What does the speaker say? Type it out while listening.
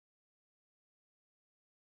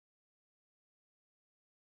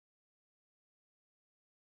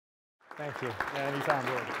Thank you. Anytime,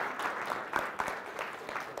 Lord.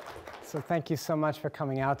 So thank you so much for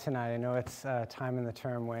coming out tonight. I know it's a time in the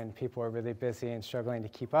term when people are really busy and struggling to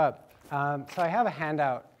keep up. So I have a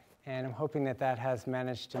handout, and I'm hoping that that has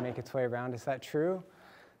managed to make its way around. Is that true?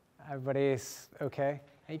 Everybody's okay?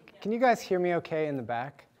 Hey, can you guys hear me okay in the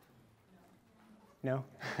back? No?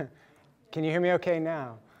 Can you hear me okay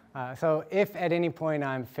now? So if at any point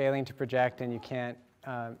I'm failing to project and you can't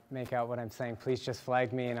make out what I'm saying, please just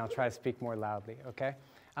flag me and I'll try to speak more loudly, okay?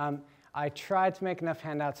 I tried to make enough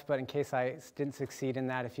handouts, but in case I didn't succeed in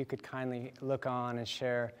that, if you could kindly look on and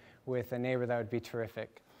share with a neighbor, that would be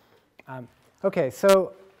terrific. Okay,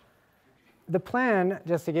 so the plan,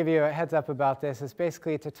 just to give you a heads up about this, is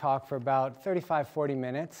basically to talk for about 35, 40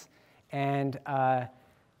 minutes and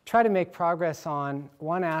try to make progress on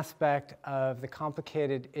one aspect of the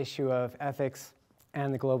complicated issue of ethics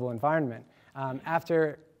and the global environment.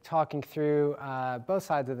 After talking through both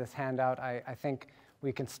sides of this handout, I think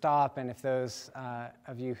we can stop, and if those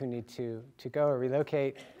of you who need to go or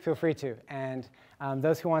relocate, feel free to. And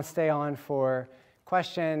those who want to stay on for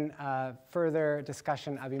question, further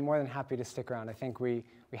discussion, I'd be more than happy to stick around. I think we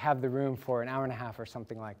have the room for an hour and a half or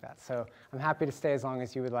something like that. So I'm happy to stay as long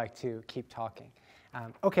as you would like to keep talking.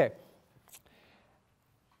 Okay.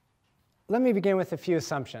 Let me begin with a few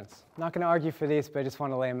assumptions. I'm not going to argue for these, but I just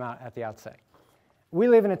want to lay them out at the outset. We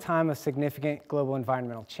live in a time of significant global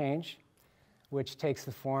environmental change, which takes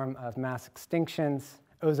the form of mass extinctions,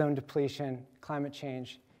 ozone depletion, climate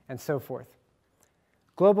change, and so forth.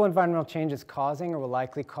 Global environmental change is causing or will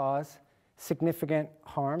likely cause significant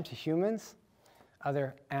harm to humans,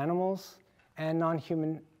 other animals, and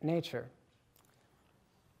non-human nature.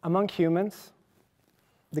 Among humans,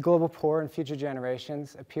 the global poor and future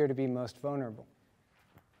generations appear to be most vulnerable.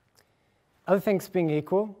 Other things being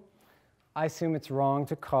equal, I assume it's wrong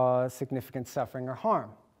to cause significant suffering or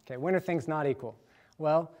harm. Okay, when are things not equal?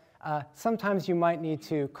 Well, sometimes you might need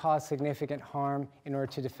to cause significant harm in order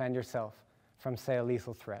to defend yourself from, say, a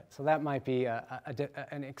lethal threat. So that might be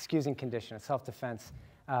an excusing condition, a self-defense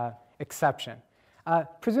exception.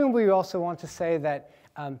 Presumably, you also want to say that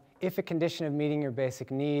if a condition of meeting your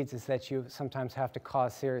basic needs is that you sometimes have to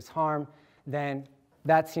cause serious harm, then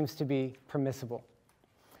that seems to be permissible.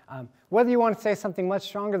 Whether you want to say something much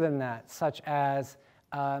stronger than that, such as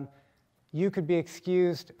you could be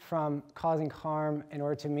excused from causing harm in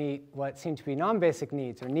order to meet what seem to be non-basic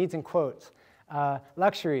needs, or needs in quotes,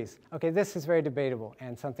 luxuries. Okay, this is very debatable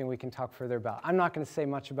and something we can talk further about. I'm not going to say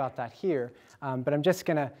much about that here, but I'm just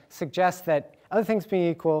going to suggest that other things being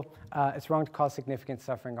equal, it's wrong to cause significant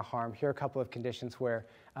suffering or harm. Here are a couple of conditions where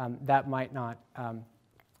that might not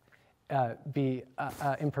be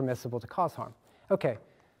impermissible to cause harm. Okay,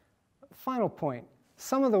 final point.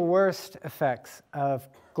 Some of the worst effects of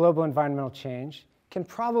global environmental change can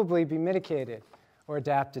probably be mitigated or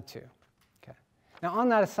adapted to. Okay. Now, on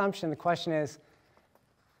that assumption, the question is,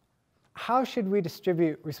 how should we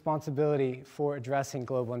distribute responsibility for addressing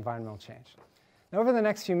global environmental change? Now, over the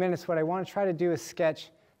next few minutes, what I want to try to do is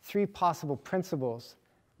sketch three possible principles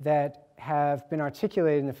that have been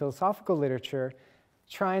articulated in the philosophical literature,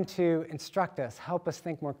 trying to instruct us, help us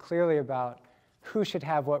think more clearly about who should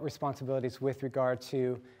have what responsibilities with regard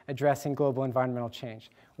to addressing global environmental change,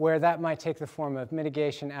 where that might take the form of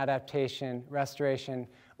mitigation, adaptation, restoration,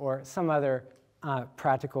 or some other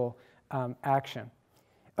practical action.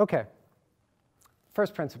 Okay,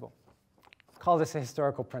 first principle. Call this a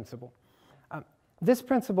historical principle. This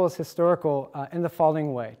principle is historical in the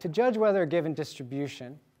following way. To judge whether a given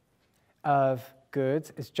distribution of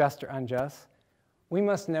goods is just or unjust, we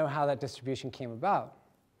must know how that distribution came about.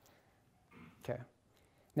 Okay.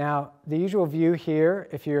 Now, the usual view here,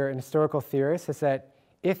 if you're an historical theorist, is that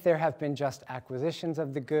if there have been just acquisitions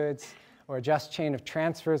of the goods or a just chain of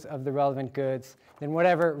transfers of the relevant goods, then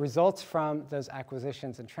whatever results from those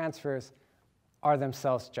acquisitions and transfers are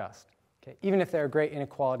themselves just, okay, even if there are great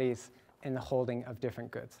inequalities in the holding of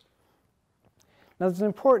different goods. Now, there's an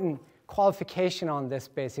important qualification on this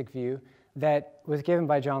basic view that was given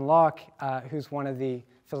by John Locke, who's one of the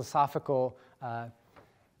philosophical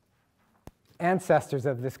ancestors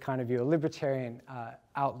of this kind of view, a libertarian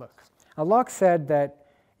outlook. Now, Locke said that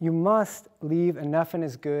you must leave enough and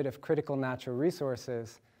as good of critical natural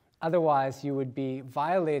resources, otherwise you would be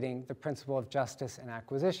violating the principle of justice in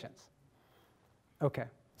acquisitions. Okay,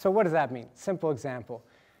 so what does that mean? Simple example.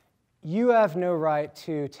 You have no right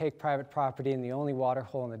to take private property in the only water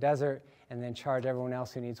hole in the desert and then charge everyone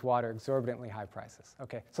else who needs water exorbitantly high prices.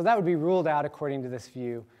 Okay, so that would be ruled out according to this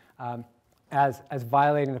view as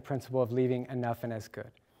violating the principle of leaving enough and as good.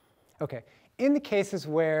 Okay, in the cases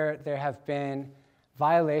where there have been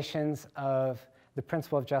violations of the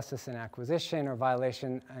principle of justice in acquisition or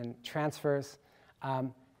violation and transfers,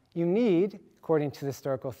 you need, according to the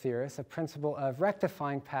historical theorists, a principle of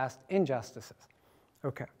rectifying past injustices.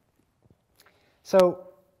 Okay. So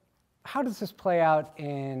how does this play out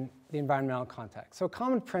in the environmental context? So a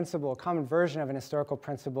common principle, a common version of an historical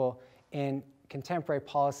principle in contemporary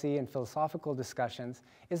policy and philosophical discussions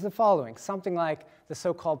is the following, something like the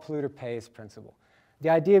so-called polluter pays principle. The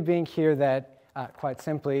idea being here that, quite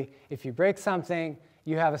simply, if you break something,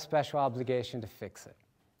 you have a special obligation to fix it.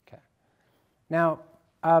 Okay. Now,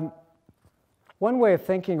 one way of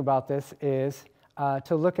thinking about this is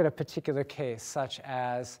to look at a particular case, such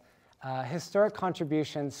as historic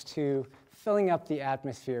contributions to filling up the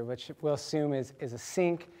atmosphere, which we'll assume is a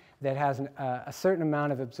sink that has a certain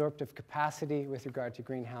amount of absorptive capacity with regard to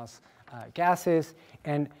greenhouse gases.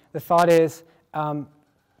 And the thought is,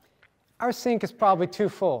 our sink is probably too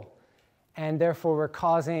full, and therefore we're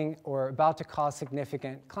causing or about to cause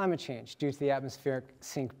significant climate change due to the atmospheric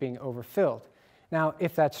sink being overfilled. Now,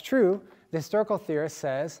 if that's true, the historical theorist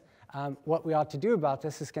says what we ought to do about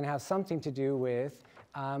this is going to have something to do with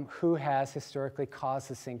who has historically caused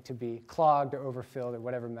the sink to be clogged or overfilled, or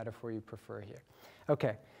whatever metaphor you prefer here.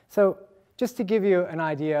 Okay, so just to give you an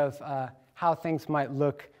idea of how things might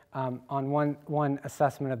look on one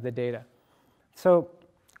assessment of the data. So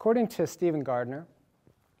according to Stephen Gardner,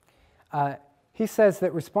 he says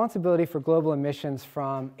that responsibility for global emissions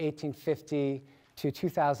from 1850 to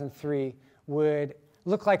 2003 would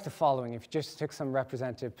look like the following if you just took some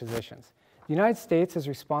representative positions. The United States is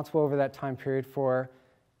responsible over that time period for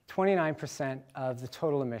 29% of the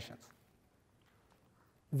total emissions.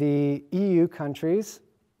 The EU countries,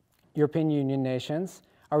 European Union nations,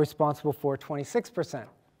 are responsible for 26%.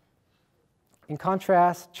 In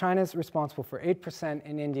contrast, China is responsible for 8%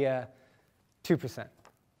 and India 2%.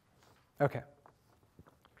 Okay.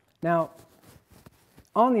 Now,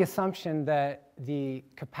 on the assumption that the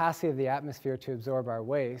capacity of the atmosphere to absorb our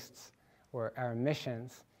wastes or our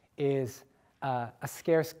emissions is a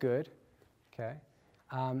scarce good, okay,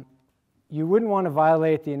 you wouldn't want to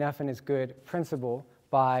violate the enough and is good principle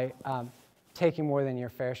by taking more than your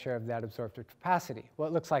fair share of that absorptive capacity. Well,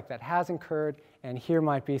 it looks like that has occurred, and here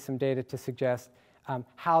might be some data to suggest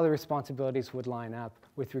how the responsibilities would line up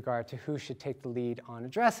with regard to who should take the lead on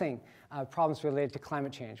addressing problems related to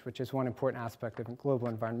climate change, which is one important aspect of global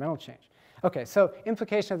environmental change. Okay, so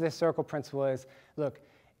implication of the historical principle is, look,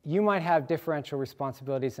 you might have differential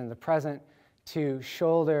responsibilities in the present to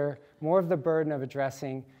shoulder more of the burden of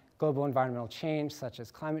addressing global environmental change, such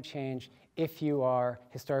as climate change, if you are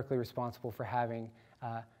historically responsible for having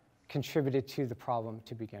contributed to the problem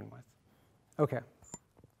to begin with. Okay.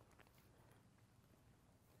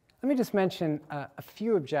 Let me just mention a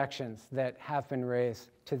few objections that have been raised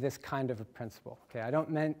to this kind of a principle. Okay, I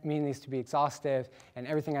don't mean these to be exhaustive, and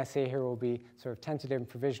everything I say here will be sort of tentative and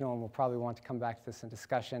provisional, and we'll probably want to come back to this in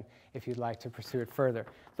discussion if you'd like to pursue it further.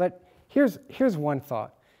 But here's one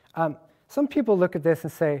thought. Some people look at this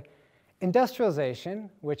and say,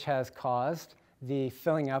 industrialization, which has caused the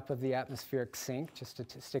filling up of the atmospheric sink, just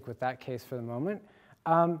to stick with that case for the moment,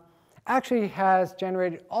 actually has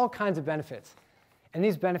generated all kinds of benefits. And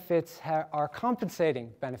these benefits are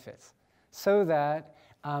compensating benefits, so that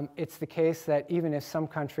it's the case that even if some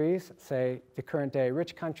countries, say the current day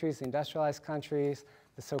rich countries, the industrialized countries,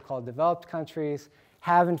 the so-called developed countries,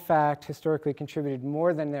 have in fact historically contributed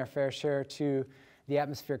more than their fair share to the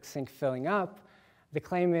atmospheric sink filling up, the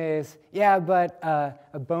claim is, yeah, but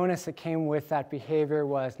a bonus that came with that behavior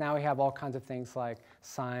was now we have all kinds of things like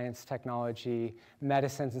science, technology,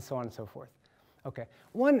 medicines, and so on and so forth. Okay,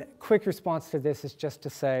 one quick response to this is just to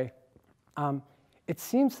say, it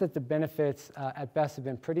seems that the benefits at best have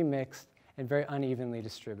been pretty mixed and very unevenly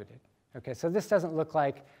distributed. Okay, so this doesn't look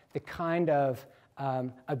like the kind of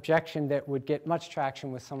objection that would get much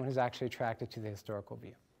traction with someone who's actually attracted to the historical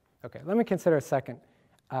view. Okay, let me consider a second,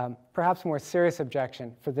 perhaps more serious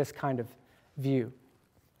objection for this kind of view.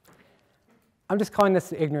 I'm just calling this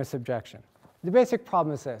the ignorance objection. The basic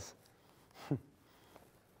problem is this.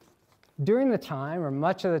 During the time, or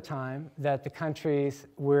much of the time, that the countries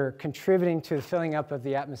were contributing to the filling up of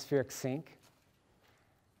the atmospheric sink,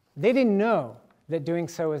 they didn't know that doing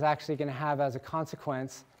so was actually going to have as a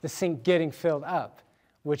consequence the sink getting filled up,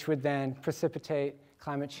 which would then precipitate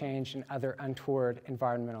climate change and other untoward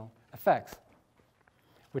environmental effects,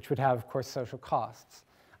 which would have, of course, social costs,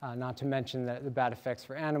 not to mention the bad effects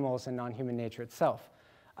for animals and non-human nature itself.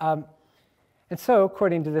 And so,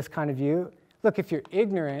 according to this kind of view, look, if you're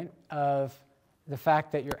ignorant of the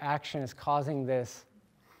fact that your action is causing this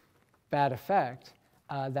bad effect,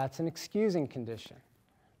 that's an excusing condition,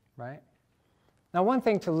 right? Now, one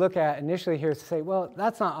thing to look at initially here is to say, well,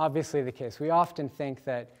 that's not obviously the case. We often think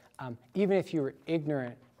that even if you were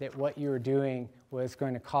ignorant that what you were doing was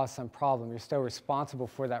going to cause some problem, you're still responsible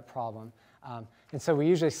for that problem. And so we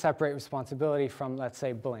usually separate responsibility from, let's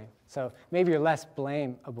say, blame. So maybe you're less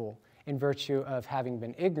blameable in virtue of having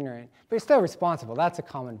been ignorant, but you're still responsible. That's a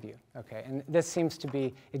common view. Okay? And this seems to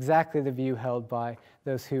be exactly the view held by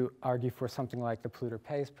those who argue for something like the polluter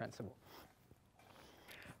pays principle.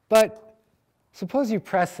 But suppose you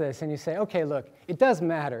press this and you say, okay, look, it does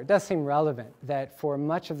matter. It does seem relevant that for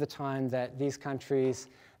much of the time that these countries,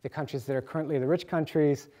 the countries that are currently the rich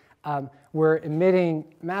countries, were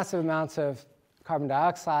emitting massive amounts of carbon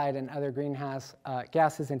dioxide and other greenhouse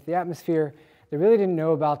gases into the atmosphere. They really didn't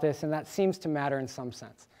know about this, and that seems to matter in some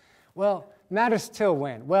sense. Well, matters till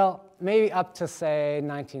when? Well, maybe up to, say,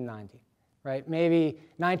 1990. Right? Maybe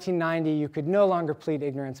 1990, you could no longer plead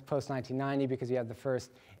ignorance post-1990 because you had the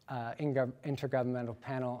first intergovernmental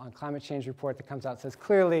panel on climate change report that comes out and says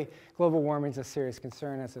clearly global warming is a serious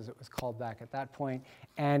concern, as it was called back at that point.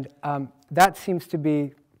 And that seems to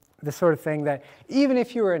be the sort of thing that even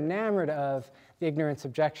if you were enamored of the ignorance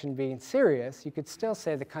objection being serious, you could still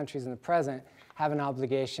say the countries in the present have an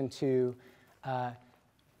obligation to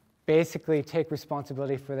basically take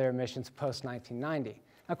responsibility for their emissions post-1990.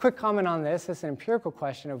 A quick comment on this. This is an empirical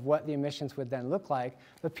question of what the emissions would then look like.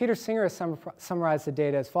 But Peter Singer has summarized the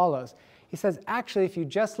data as follows. He says, actually, if you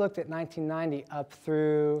just looked at 1990 up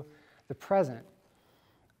through the present,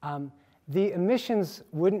 the emissions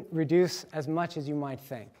wouldn't reduce as much as you might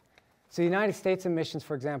think. So the United States emissions,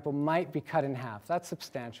 for example, might be cut in half. That's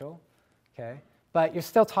substantial. Okay? But you're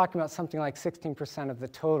still talking about something like 16% of the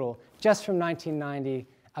total just from 1990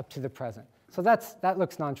 up to the present. So that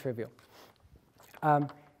looks non-trivial.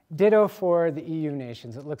 Ditto for the EU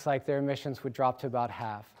nations. It looks like their emissions would drop to about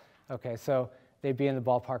half. Okay, so they'd be in the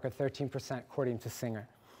ballpark of 13% according to Singer.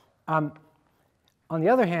 On the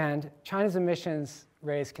other hand, China's emissions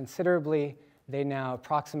raised considerably. They now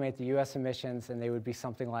approximate the US emissions, and they would be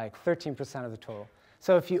something like 13% of the total.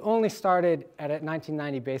 So if you only started at a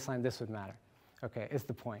 1990 baseline, this would matter, okay, is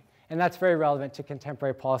the point. And that's very relevant to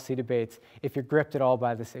contemporary policy debates if you're gripped at all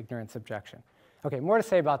by this ignorance objection. Okay, more to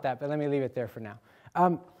say about that, but let me leave it there for now.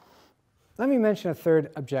 Let me mention a third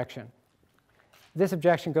objection. This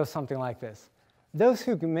objection goes something like this. Those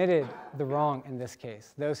who committed the wrong in this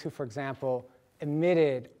case, those who, for example,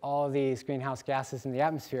 emitted all these greenhouse gases in the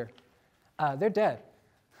atmosphere, they're dead.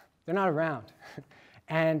 They're not around.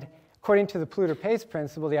 And according to the polluter pays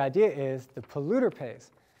principle, the idea is the polluter pays,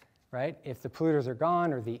 right? If the polluters are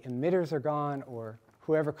gone, or the emitters are gone, or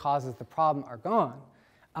whoever causes the problem are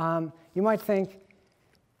gone, you might think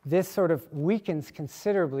this sort of weakens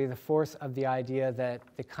considerably the force of the idea that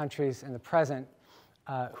the countries in the present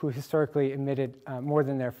who historically emitted more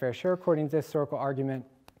than their fair share, according to this historical argument,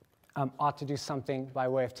 ought to do something by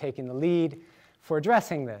way of taking the lead for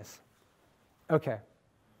addressing this. Okay.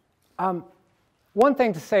 One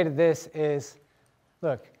thing to say to this is,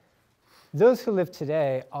 look, those who live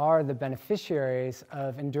today are the beneficiaries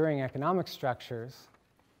of enduring economic structures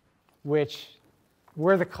which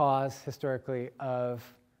were the cause, historically, of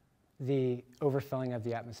the overfilling of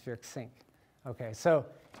the atmospheric sink. Okay, so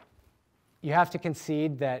you have to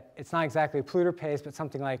concede that it's not exactly a polluter pays, but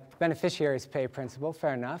something like beneficiaries pay principle,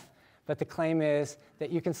 fair enough. But the claim is that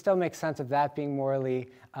you can still make sense of that being morally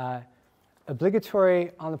obligatory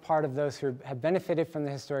on the part of those who have benefited from the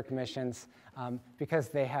historic emissions because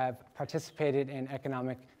they have participated in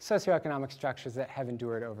socioeconomic structures that have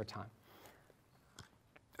endured over time.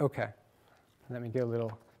 Okay, let me get a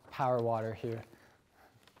little power water here.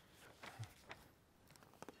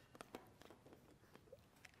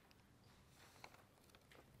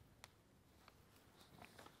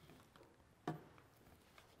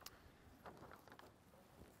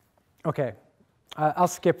 Okay, I'll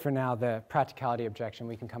skip for now the practicality objection.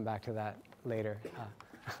 We can come back to that later.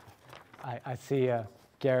 I see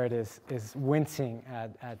Garrett is wincing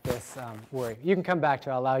at this worry. You can come back to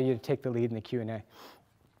it. I'll allow you to take the lead in the Q&A.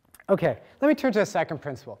 Okay, let me turn to a second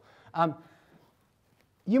principle.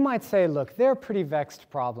 You might say, look, there are pretty vexed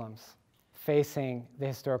problems facing the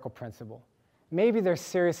historical principle. Maybe they're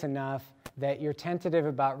serious enough that you're tentative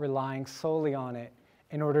about relying solely on it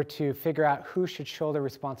in order to figure out who should shoulder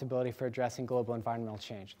responsibility for addressing global environmental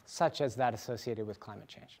change, such as that associated with climate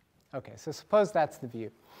change. Okay, so suppose that's the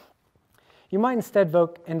view. You might instead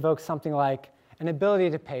invoke something like an ability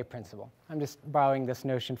to pay principle. I'm just borrowing this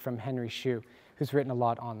notion from Henry Shue, who's written a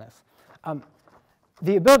lot on this.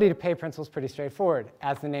 The ability to pay principle is pretty straightforward.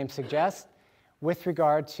 As the name suggests, with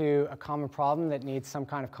regard to a common problem that needs some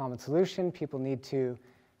kind of common solution, people need to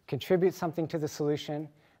contribute something to the solution.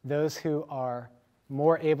 Those who are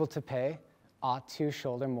more able to pay ought to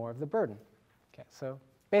shoulder more of the burden. Okay, so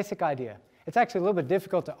basic idea. It's actually a little bit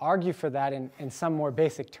difficult to argue for that in some more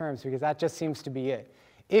basic terms, because that just seems to be it.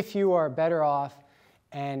 If you are better off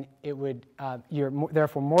and you're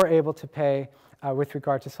therefore more able to pay with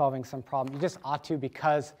regard to solving some problem, you just ought to,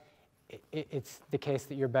 because it's the case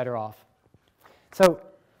that you're better off. So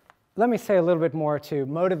let me say a little bit more to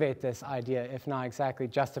motivate this idea, if not exactly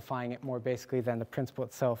justifying it more basically than the principle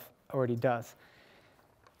itself already does.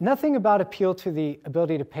 Nothing about appeal to the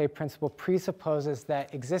ability to pay principle presupposes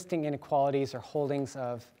that existing inequalities or holdings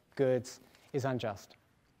of goods is unjust.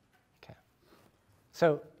 Okay.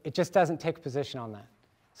 So it just doesn't take a position on that.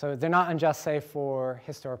 So they're not unjust, say, for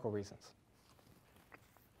historical reasons.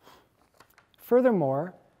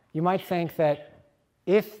 Furthermore, you might think that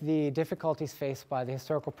if the difficulties faced by the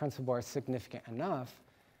historical principle are significant enough,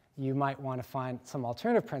 you might want to find some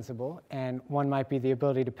alternative principle, and one might be the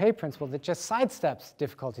ability to pay principle that just sidesteps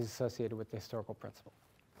difficulties associated with the historical principle.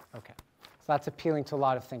 Okay, so that's appealing to a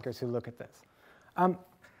lot of thinkers who look at this. A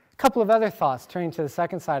couple of other thoughts, turning to the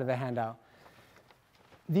second side of the handout.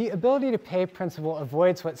 The ability to pay principle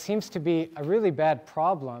avoids what seems to be a really bad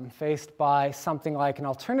problem faced by something like an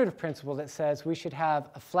alternative principle that says we should have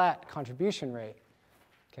a flat contribution rate.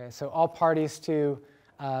 Okay, so all parties to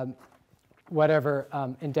whatever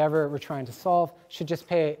endeavor we're trying to solve should just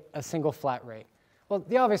pay a single flat rate. Well,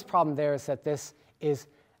 the obvious problem there is that this is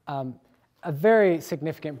a very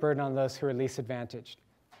significant burden on those who are least advantaged.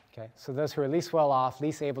 Okay, so those who are least well off,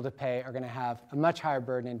 least able to pay, are going to have a much higher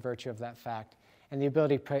burden in virtue of that fact, and the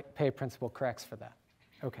ability to pay principle corrects for that.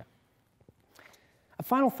 Okay. A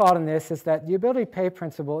final thought on this is that the ability to pay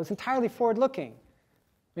principle is entirely forward-looking.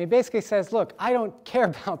 I mean, it basically says, look, I don't care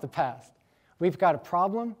about the past. We've got a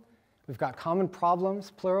problem. We've got common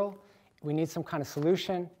problems, plural. We need some kind of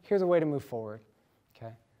solution. Here's a way to move forward.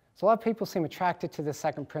 Okay? So a lot of people seem attracted to the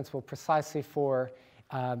second principle precisely for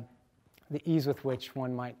the ease with which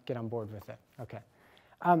one might get on board with it. Okay.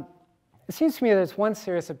 It seems to me that there's one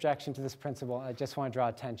serious objection to this principle I just want to draw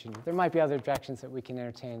attention to. There might be other objections that we can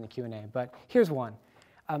entertain in the Q&A, but here's one.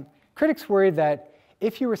 Critics worry that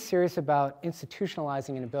if you were serious about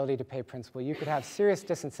institutionalizing an ability to pay principle, you could have serious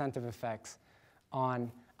disincentive effects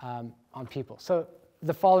on people. So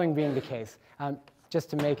the following being the case, just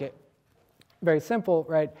to make it very simple,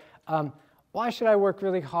 right? Why should I work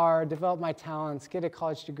really hard, develop my talents, get a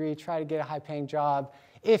college degree, try to get a high-paying job,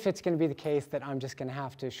 if it's going to be the case that I'm just going to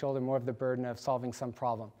have to shoulder more of the burden of solving some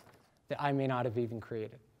problem that I may not have even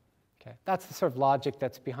created? Okay. That's the sort of logic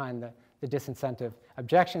that's behind the disincentive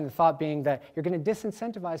objection, the thought being that you're going to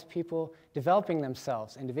disincentivize people developing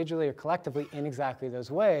themselves individually or collectively in exactly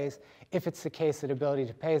those ways if it's the case that ability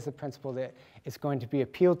to pay is the principle that is going to be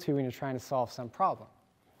appealed to when you're trying to solve some problem.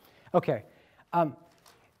 Okay.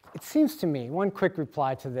 It seems to me, one quick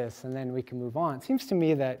reply to this, and then we can move on. It seems to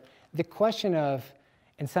me that the question of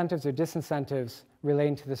incentives or disincentives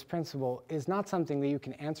relating to this principle is not something that you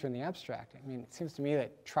can answer in the abstract. I mean, it seems to me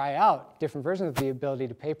that try out different versions of the ability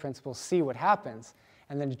to pay principle, see what happens,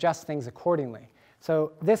 and then adjust things accordingly.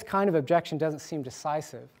 So this kind of objection doesn't seem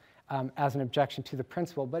decisive as an objection to the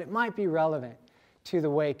principle, but it might be relevant to the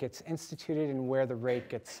way it gets instituted and where the rate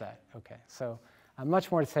gets set. Okay, so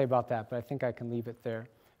much more to say about that, but I think I can leave it there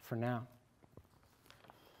for now.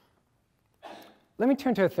 Let me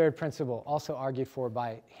turn to a third principle, also argued for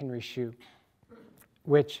by Henry Shue,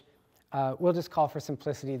 which we'll just call for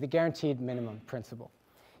simplicity the guaranteed minimum principle.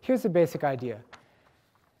 Here's the basic idea.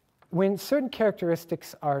 When certain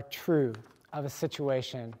characteristics are true of a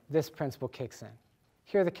situation, this principle kicks in.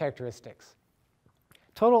 Here are the characteristics.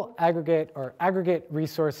 Total aggregate or aggregate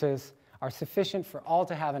resources are sufficient for all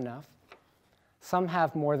to have enough. Some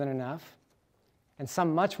have more than enough, and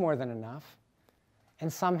some much more than enough,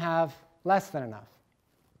 and some have less than enough.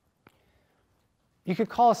 You could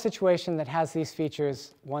call a situation that has these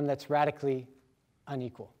features one that's radically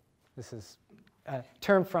unequal. This is a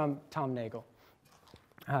term from Tom Nagel.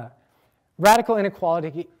 Radical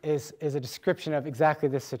inequality is a description of exactly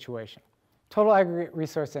this situation. Total aggregate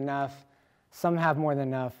resource enough, some have more than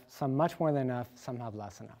enough, some much more than enough, some have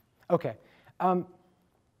less enough. Okay.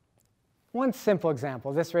 One simple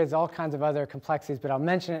example. This raises all kinds of other complexities, but I'll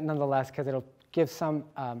mention it nonetheless because it'll give some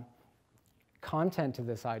content to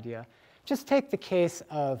this idea. Just take the case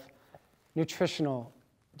of nutritional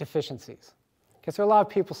deficiencies. Because there are a lot of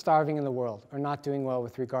people starving in the world or not doing well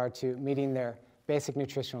with regard to meeting their basic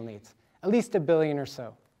nutritional needs. At least 1 billion or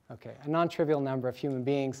so. Okay, a non-trivial number of human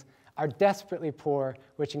beings are desperately poor,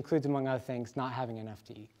 which includes, among other things, not having enough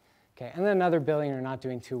to eat. Okay, and then another 1 billion are not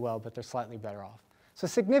doing too well, but they're slightly better off. So a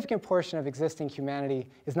significant portion of existing humanity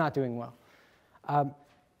is not doing well.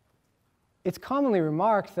 it's commonly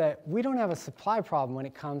remarked that we don't have a supply problem when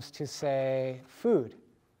it comes to, say, food.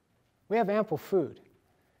 We have ample food.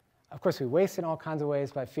 Of course, we waste it in all kinds of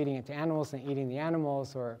ways by feeding it to animals and eating the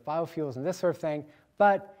animals, or biofuels and this sort of thing,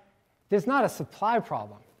 but there's not a supply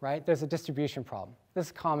problem, right? There's a distribution problem. This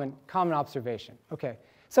is a common observation. Okay,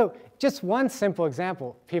 so just one simple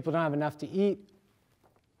example. People don't have enough to eat.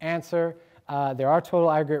 Answer, there are total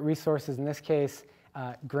aggregate resources, in this case,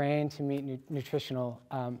 grain to meet nutritional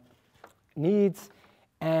needs,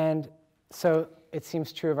 and so it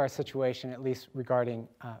seems true of our situation, at least regarding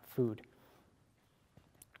food.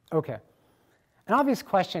 Okay, an obvious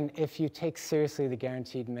question if you take seriously the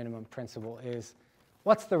guaranteed minimum principle is,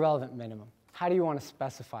 what's the relevant minimum? How do you want to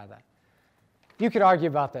specify that? You could argue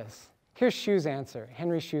about this. Here's Hsu's answer,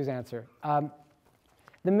 Henry Hsu's answer.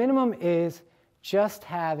 The minimum is just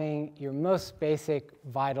having your most basic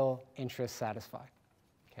vital interests satisfied.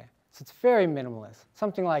 Okay, so it's very minimalist.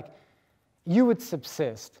 Something like, you would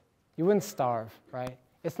subsist, you wouldn't starve, right?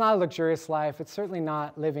 It's not a luxurious life. It's certainly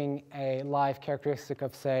not living a life characteristic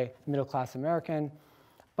of, say, middle-class American,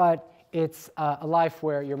 but it's a life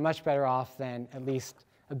where you're much better off than at least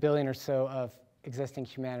a billion or so of existing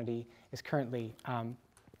humanity is currently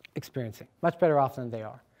experiencing. Much better off than they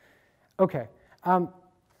are. Okay.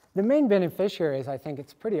 The main beneficiaries, I think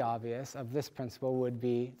it's pretty obvious, of this principle would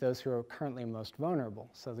be those who are currently most vulnerable,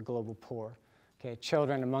 so the global poor, okay,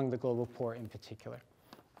 children among the global poor in particular.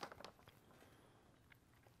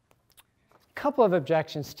 A couple of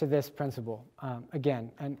objections to this principle.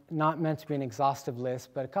 Again, and not meant to be an exhaustive list,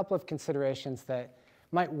 but a couple of considerations that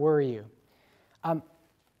might worry you.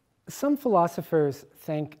 Some philosophers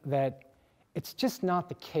think that it's just not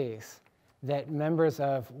the case that members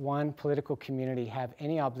of one political community have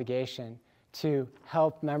any obligation to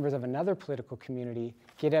help members of another political community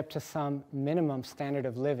get up to some minimum standard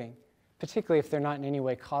of living, particularly if they're not in any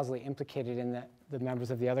way causally implicated in the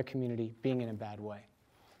members of the other community being in a bad way.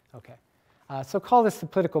 Okay. So call this the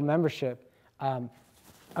political membership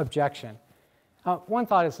objection. One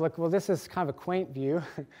thought is, look, well, this is kind of a quaint view.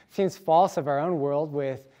 Seems false of our own world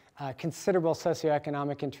with considerable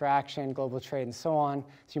socioeconomic interaction, global trade, and so on.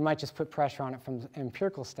 So you might just put pressure on it from an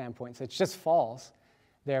empirical standpoint. So it's just false.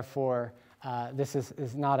 Therefore, this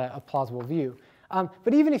is not a plausible view.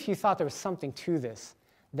 But even if you thought there was something to this,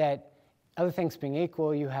 that other things being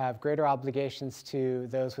equal, you have greater obligations to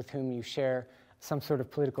those with whom you share some sort of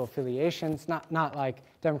political affiliations, not like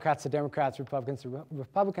Democrats to Democrats, Republicans to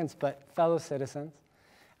Republicans, but fellow citizens,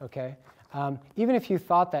 okay? Even if you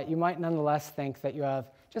thought that, you might nonetheless think that you have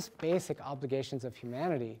just basic obligations of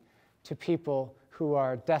humanity to people who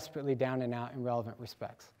are desperately down and out in relevant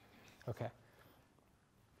respects, okay?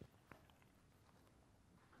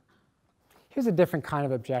 Here's a different kind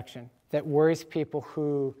of objection that worries people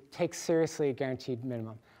who take seriously a guaranteed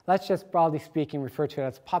minimum. Let's just, broadly speaking, refer to it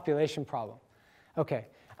as a population problem. Okay,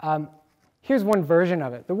 here's one version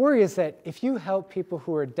of it. The worry is that if you help people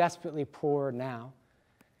who are desperately poor now,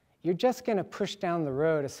 you're just going to push down the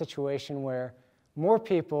road a situation where more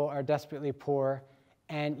people are desperately poor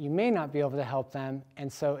and you may not be able to help them,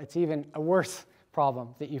 and so it's even a worse problem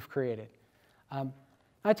that you've created.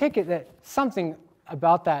 I take it that something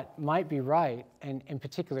about that might be right in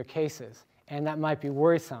particular cases, and that might be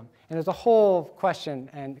worrisome. And there's a whole question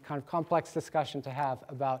and kind of complex discussion to have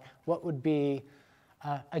about what would be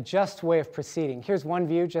a just way of proceeding. Here's one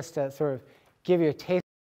view just to sort of give you a taste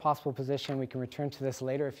of the possible position. We can return to this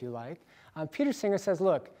later if you like. Peter Singer says,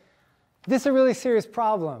 look, this is a really serious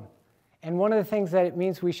problem. And one of the things that it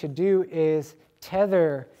means we should do is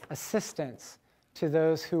tether assistance to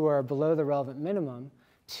those who are below the relevant minimum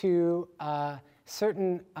to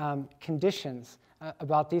certain conditions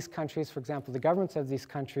about these countries, for example, the governments of these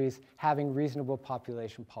countries having reasonable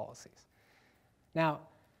population policies. Now,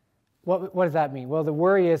 what does that mean? Well, the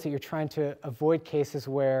worry is that you're trying to avoid cases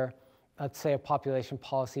where, let's say, a population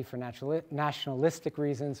policy for nationalistic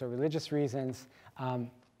reasons or religious reasons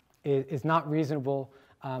is not reasonable.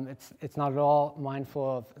 It's not at all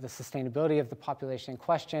mindful of the sustainability of the population in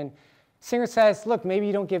question. Singer says, look, maybe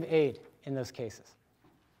you don't give aid in those cases,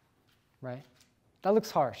 right? That looks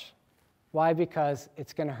harsh. Why? Because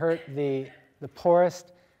it's going to hurt the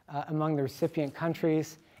poorest among the recipient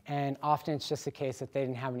countries, and often it's just the case that they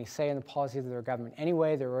didn't have any say in the policies of their government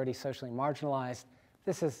anyway. They're already socially marginalized.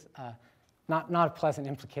 This is not a pleasant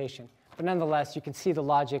implication. But nonetheless, you can see the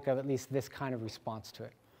logic of at least this kind of response to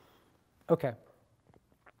it. Okay.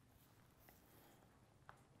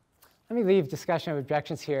 Let me leave discussion of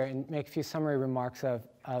objections here and make a few summary remarks of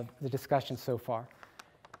the discussion so far.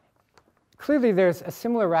 Clearly, there's a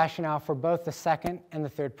similar rationale for both the second and the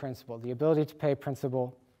third principle, the ability to pay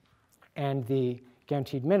principle and the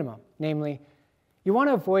guaranteed minimum. Namely, you want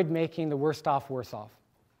to avoid making the worst off worse off.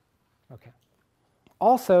 Okay.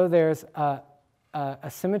 Also, there's a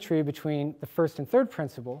symmetry between the first and third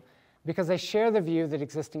principle because they share the view that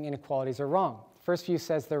existing inequalities are wrong. The first view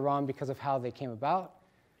says they're wrong because of how they came about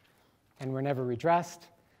and were never redressed.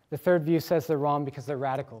 The third view says they're wrong because they're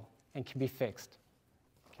radical and can be fixed.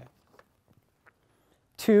 Okay.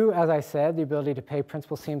 2, as I said, the ability to pay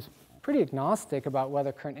principle seems pretty agnostic about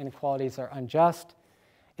whether current inequalities are unjust.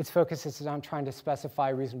 Its focus is on trying to specify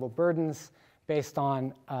reasonable burdens based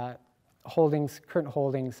on current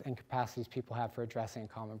holdings and capacities people have for addressing a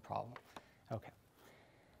common problem. Okay.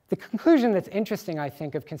 The conclusion that's interesting, I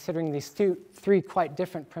think, of considering these three quite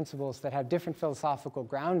different principles that have different philosophical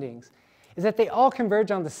groundings is that they all converge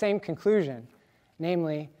on the same conclusion,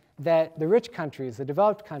 namely that the rich countries, the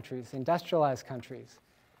developed countries, the industrialized countries,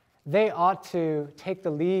 they ought to take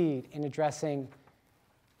the lead in addressing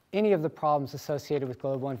any of the problems associated with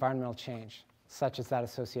global environmental change, such as that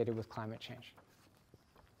associated with climate change.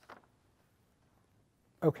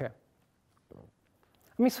 Okay.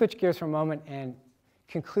 Let me switch gears for a moment and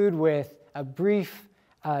conclude with a brief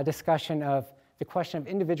discussion of the question of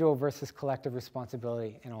individual versus collective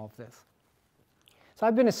responsibility in all of this. So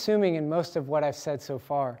I've been assuming in most of what I've said so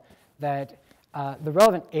far that the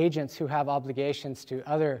relevant agents who have obligations to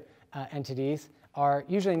other entities are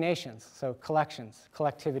usually nations, so collections,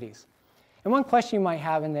 collectivities. And one question you might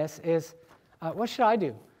have in this is, what should I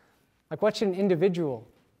do? Like, what should an individual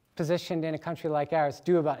positioned in a country like ours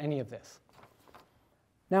do about any of this?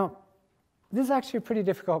 Now, this is actually a pretty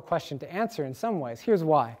difficult question to answer in some ways. Here's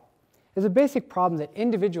why. There's a basic problem that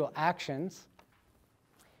individual actions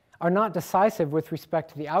are not decisive with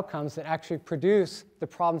respect to the outcomes that actually produce the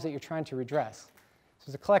problems that you're trying to redress. So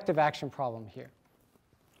there's a collective action problem here.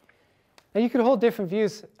 Now, you could hold different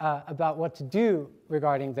views about what to do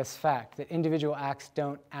regarding this fact, that individual acts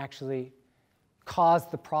don't actually cause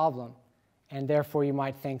the problem, and therefore you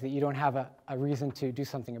might think that you don't have a reason to do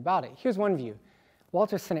something about it. Here's one view.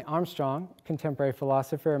 Walter Sinnett Armstrong, contemporary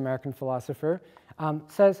philosopher, American philosopher,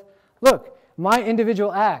 says, look, my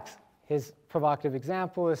individual acts, his provocative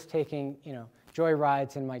example is taking joy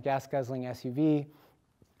rides in my gas-guzzling SUV,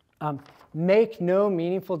 make no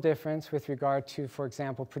meaningful difference with regard to, for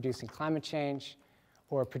example, producing climate change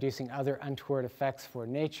or producing other untoward effects for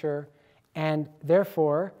nature, and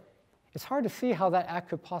therefore, it's hard to see how that act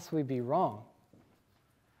could possibly be wrong.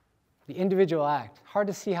 The individual act, hard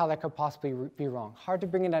to see how that could possibly be wrong. Hard to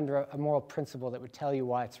bring it under a moral principle that would tell you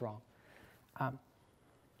why it's wrong.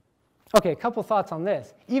 Okay, a couple thoughts on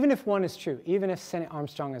this. Even if one is true, even if Sinnett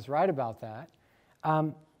Armstrong is right about that,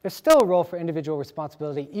 there's still a role for individual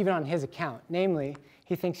responsibility even on his account. Namely,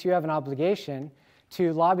 he thinks you have an obligation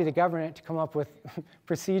to lobby the government to come up with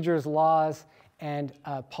procedures, laws, and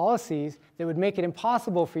policies that would make it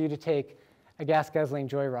impossible for you to take a gas-guzzling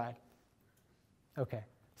joyride. Okay,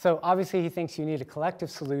 so obviously he thinks you need a collective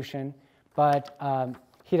solution, but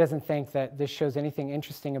he doesn't think that this shows anything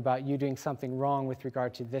interesting about you doing something wrong with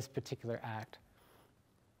regard to this particular act.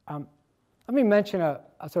 Let me mention a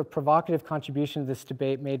sort of provocative contribution to this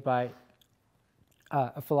debate made by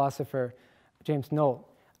a philosopher, James Nolt,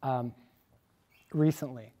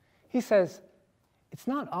 recently. He says, it's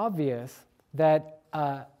not obvious that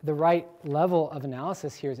the right level of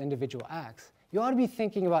analysis here is individual acts. You ought to be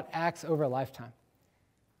thinking about acts over a lifetime,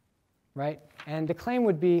 right? And the claim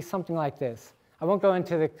would be something like this. I won't go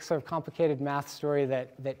into the sort of complicated math story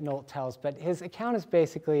that Nolt tells, but his account is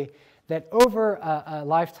basically that over a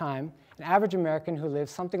lifetime, an average American who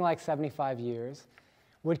lives something like 75 years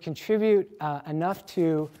would contribute enough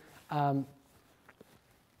to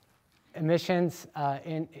emissions,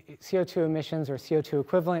 in CO2 emissions or CO2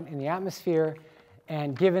 equivalent in the atmosphere,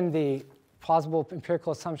 and given the plausible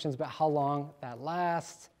empirical assumptions about how long that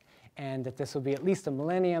lasts, and that this will be at least a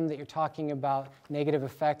millennium, that you're talking about negative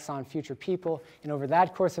effects on future people, and over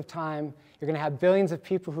that course of time, you're going to have billions of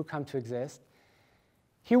people who come to exist.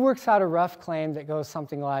 He works out a rough claim that goes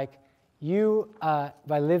something like, you,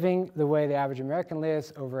 by living the way the average American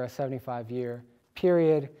lives over a 75-year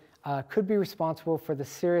period, could be responsible for the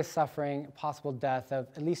serious suffering, possible death of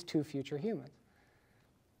at least 2 future humans.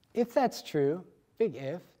 If that's true, big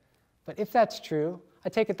if, but if that's true, I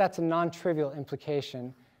take it that's a non-trivial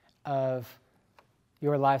implication of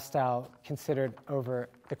your lifestyle considered over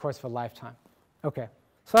the course of a lifetime. Okay,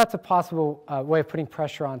 so that's a possible way of putting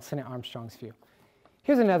pressure on Sinnett Armstrong's view.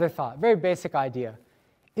 Here's another thought, very basic idea.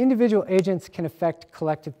 Individual agents can affect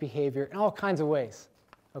collective behavior in all kinds of ways,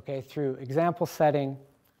 okay, through example setting,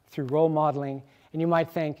 through role modeling, and you might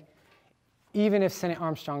think, even if Sinnett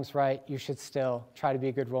Armstrong's right, you should still try to be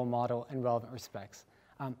a good role model in relevant respects.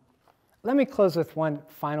 Let me close with one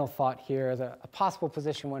final thought here as a possible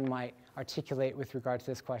position one might articulate with regard to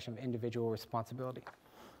this question of individual responsibility.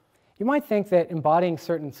 You might think that embodying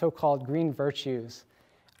certain so-called green virtues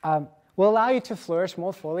will allow you to flourish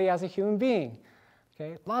more fully as a human being.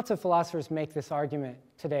 Okay? Lots of philosophers make this argument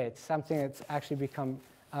today. It's something that's actually become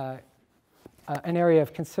an area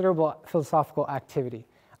of considerable philosophical activity.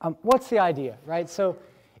 What's the idea, right? So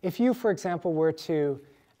if you, for example, were to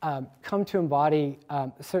come to embody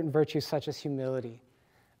certain virtues such as humility,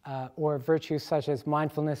 or virtues such as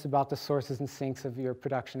mindfulness about the sources and sinks of your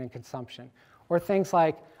production and consumption, or things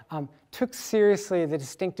like took seriously the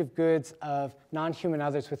distinctive goods of non-human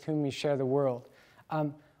others with whom you share the world.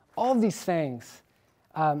 All of these things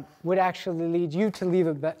would actually lead you to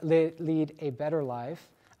lead a better life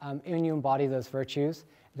when you embody those virtues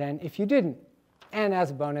than if you didn't. And as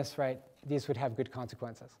a bonus, right, these would have good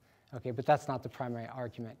consequences. Okay, but that's not the primary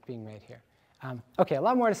argument being made here. Okay, a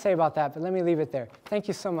lot more to say about that, but let me leave it there. Thank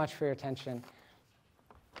you so much for your attention.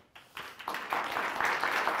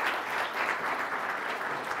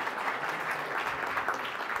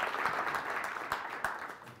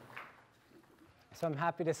 So I'm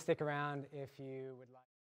happy to stick around if you would like.